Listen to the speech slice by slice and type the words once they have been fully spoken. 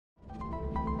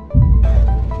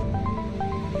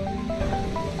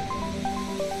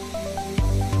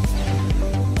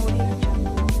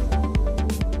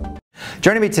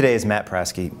Joining me today is Matt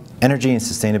Praske, Energy and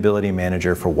Sustainability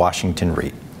Manager for Washington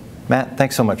REIT. Matt,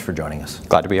 thanks so much for joining us.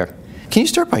 Glad to be here. Can you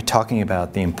start by talking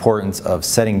about the importance of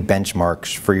setting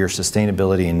benchmarks for your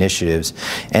sustainability initiatives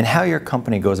and how your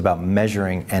company goes about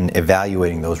measuring and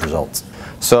evaluating those results?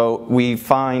 So we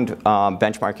find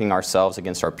benchmarking ourselves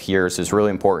against our peers is really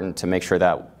important to make sure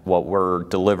that what we're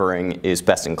delivering is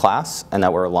best in class and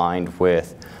that we're aligned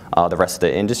with the rest of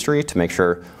the industry to make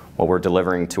sure what we're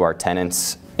delivering to our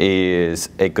tenants is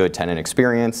a good tenant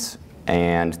experience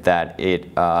and that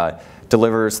it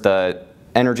delivers the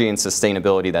energy and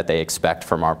sustainability that they expect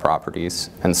from our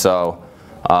properties. And so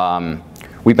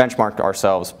we benchmarked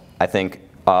ourselves, I think,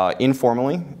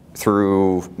 informally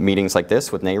through meetings like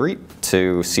this with NAREIT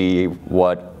to see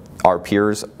what our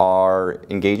peers are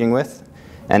engaging with,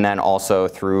 and then also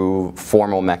through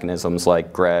formal mechanisms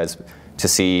like GRESB to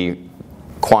see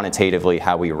quantitatively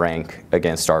how we rank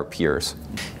against our peers.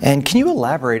 And can you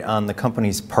elaborate on the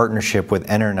company's partnership with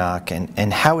EnerNOC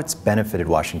and how it's benefited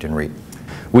Washington REIT?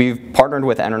 We've partnered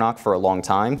with EnerNOC for a long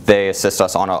time. They assist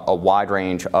us on a wide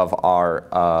range of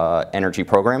our energy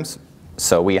programs.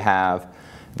 So we have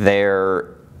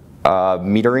their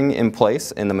metering in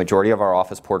place in the majority of our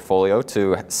office portfolio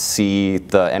to see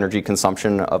the energy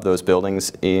consumption of those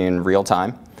buildings in real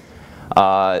time.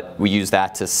 We use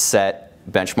that to set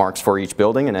benchmarks for each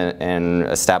building and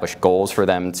establish goals for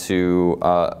them to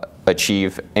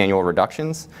achieve annual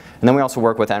reductions. And then we also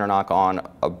work with EnerNOC on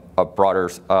a broader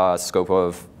scope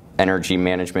of energy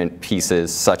management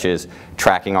pieces, such as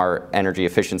tracking our energy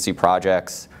efficiency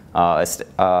projects,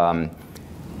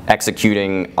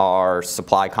 executing our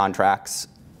supply contracts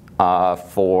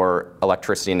for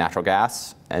electricity and natural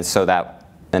gas,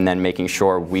 and then making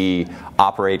sure we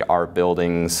operate our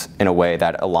buildings in a way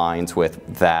that aligns with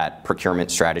that procurement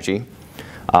strategy.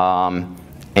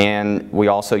 And we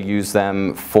also use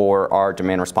them for our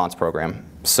demand response program.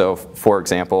 So for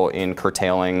example, in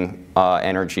curtailing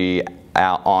energy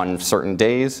on certain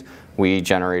days, we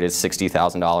generated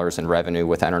 $60,000 in revenue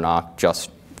with EnerNOC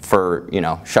just for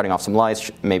shutting off some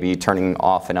lights, maybe turning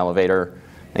off an elevator,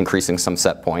 increasing some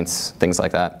set points, things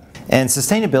like that. And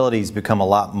sustainability has become a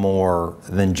lot more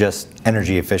than just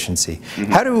energy efficiency.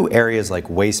 How do areas like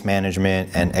waste management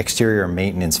and exterior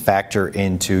maintenance factor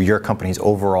into your company's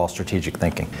overall strategic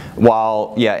thinking?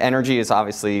 While, energy is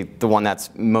obviously the one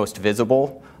that's most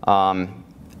visible,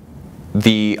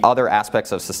 the other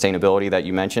aspects of sustainability that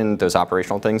you mentioned, those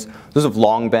operational things, those have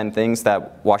long been things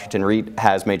that Washington REIT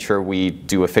has made sure we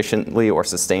do efficiently or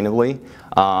sustainably.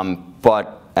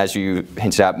 But as you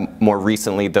hinted at, more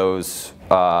recently, those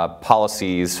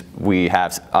policies we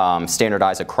have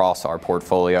standardized across our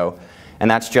portfolio, and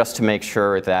that's just to make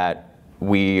sure that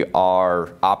we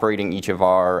are operating each of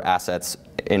our assets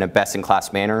in a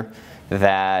best-in-class manner,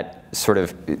 that sort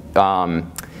of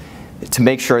to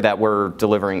make sure that we're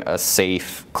delivering a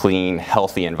safe, clean,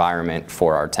 healthy environment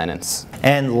for our tenants.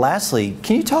 And lastly,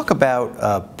 can you talk about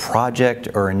a project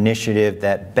or initiative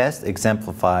that best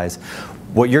exemplifies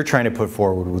what you're trying to put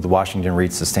forward with the Washington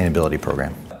REIT sustainability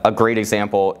program? A great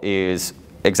example is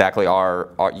exactly our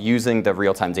using the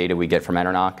real-time data we get from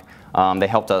EnerNOC. They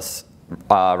helped us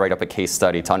write up a case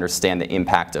study to understand the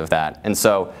impact of that. And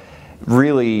so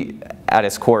really, at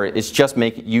its core, it's just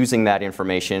using that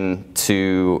information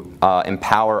to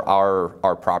empower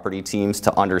our property teams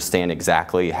to understand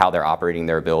exactly how they're operating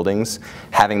their buildings,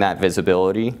 having that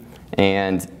visibility.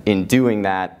 And in doing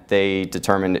that, they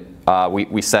determined,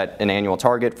 we set an annual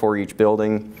target for each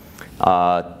building.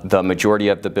 The majority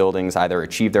of the buildings either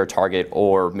achieved their target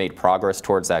or made progress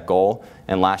towards that goal.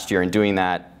 And last year, in doing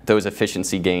that, those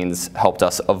efficiency gains helped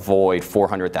us avoid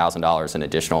 $400,000 in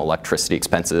additional electricity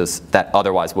expenses that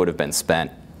otherwise would have been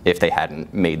spent if they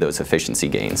hadn't made those efficiency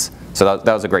gains. So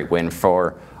that was a great win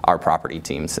for our property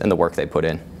teams and the work they put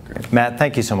in. Great. Matt,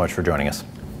 thank you so much for joining us.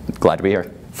 Glad to be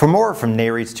here. For more from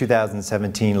NAREIT's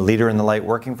 2017 Leader in the Light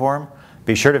Working Forum,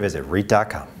 be sure to visit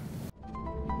REIT.com.